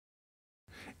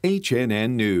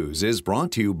HNN News is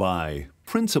brought to you by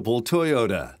Principal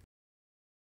Toyota.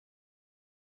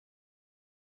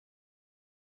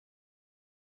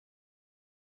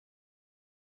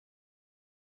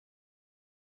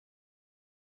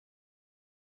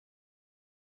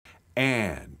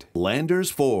 And Landers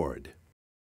Ford.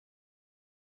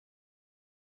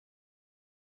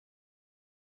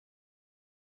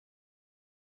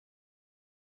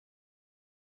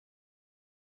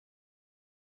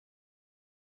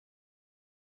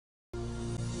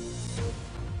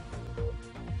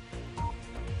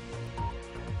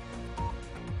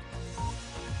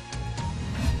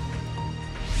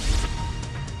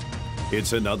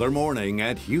 It's another morning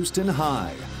at Houston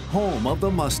High, home of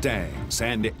the Mustangs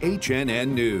and HNN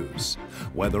News.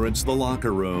 Whether it's the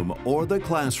locker room or the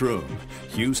classroom,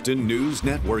 Houston News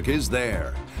Network is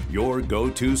there, your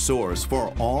go-to source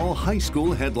for all high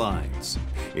school headlines.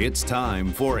 It's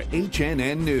time for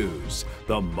HNN News,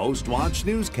 the most watched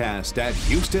newscast at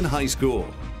Houston High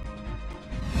School.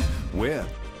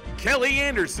 With Kelly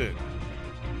Anderson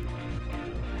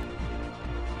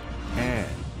and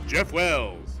Jeff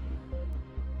Wells.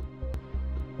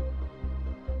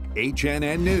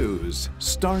 HNN News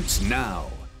starts now.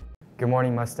 Good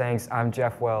morning, Mustangs. I'm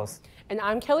Jeff Wells. And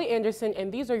I'm Kelly Anderson, and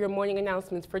these are your morning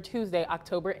announcements for Tuesday,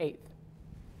 October 8th.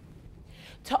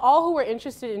 To all who are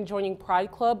interested in joining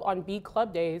Pride Club on B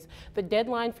Club Days, the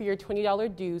deadline for your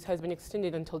 $20 dues has been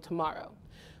extended until tomorrow.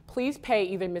 Please pay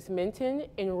either Ms. Minton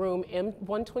in room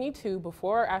M122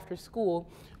 before or after school,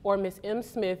 or Ms. M.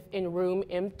 Smith in room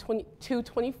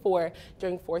M224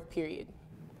 during fourth period.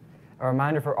 A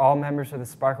reminder for all members of the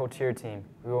Sparkle Cheer Team.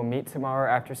 We will meet tomorrow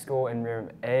after school in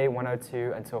room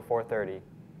A102 until 4:30.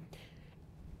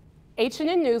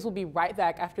 HNN News will be right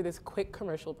back after this quick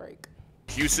commercial break.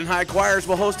 Houston High Choirs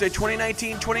will host a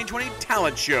 2019-2020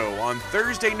 talent show on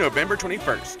Thursday, November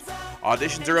 21st.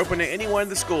 Auditions are open to anyone in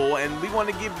the school, and we want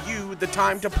to give you the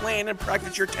time to plan and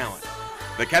practice your talent.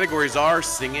 The categories are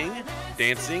singing,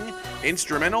 dancing,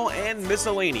 instrumental, and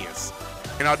miscellaneous.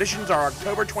 And auditions are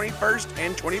October 21st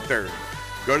and 23rd.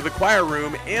 Go to the choir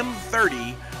room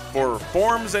M30 for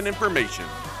forms and information.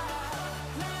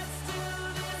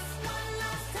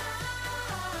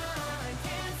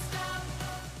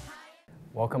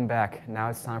 Welcome back. Now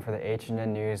it's time for the HNN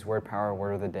News Word Power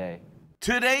Word of the Day.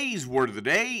 Today's word of the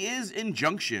day is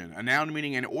injunction, a noun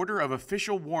meaning an order of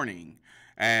official warning.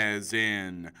 As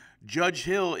in, Judge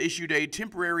Hill issued a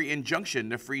temporary injunction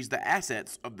to freeze the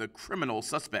assets of the criminal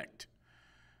suspect.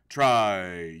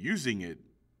 Try using it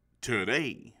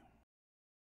today.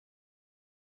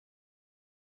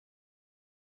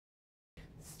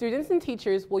 Students and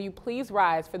teachers, will you please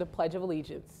rise for the Pledge of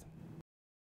Allegiance?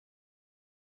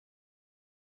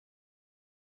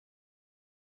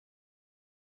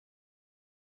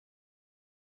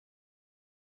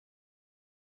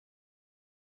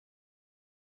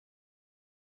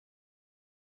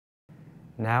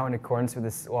 Now, in accordance with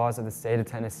the laws of the state of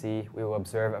Tennessee, we will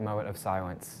observe a moment of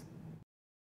silence.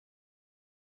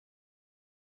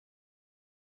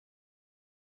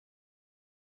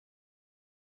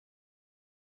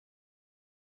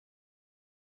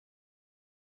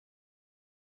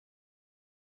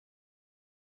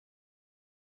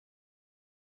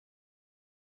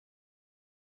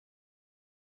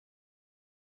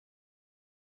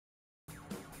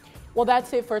 Well,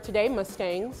 that's it for today,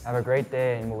 Mustangs. Have a great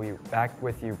day, and we'll be back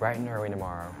with you bright and early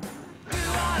tomorrow.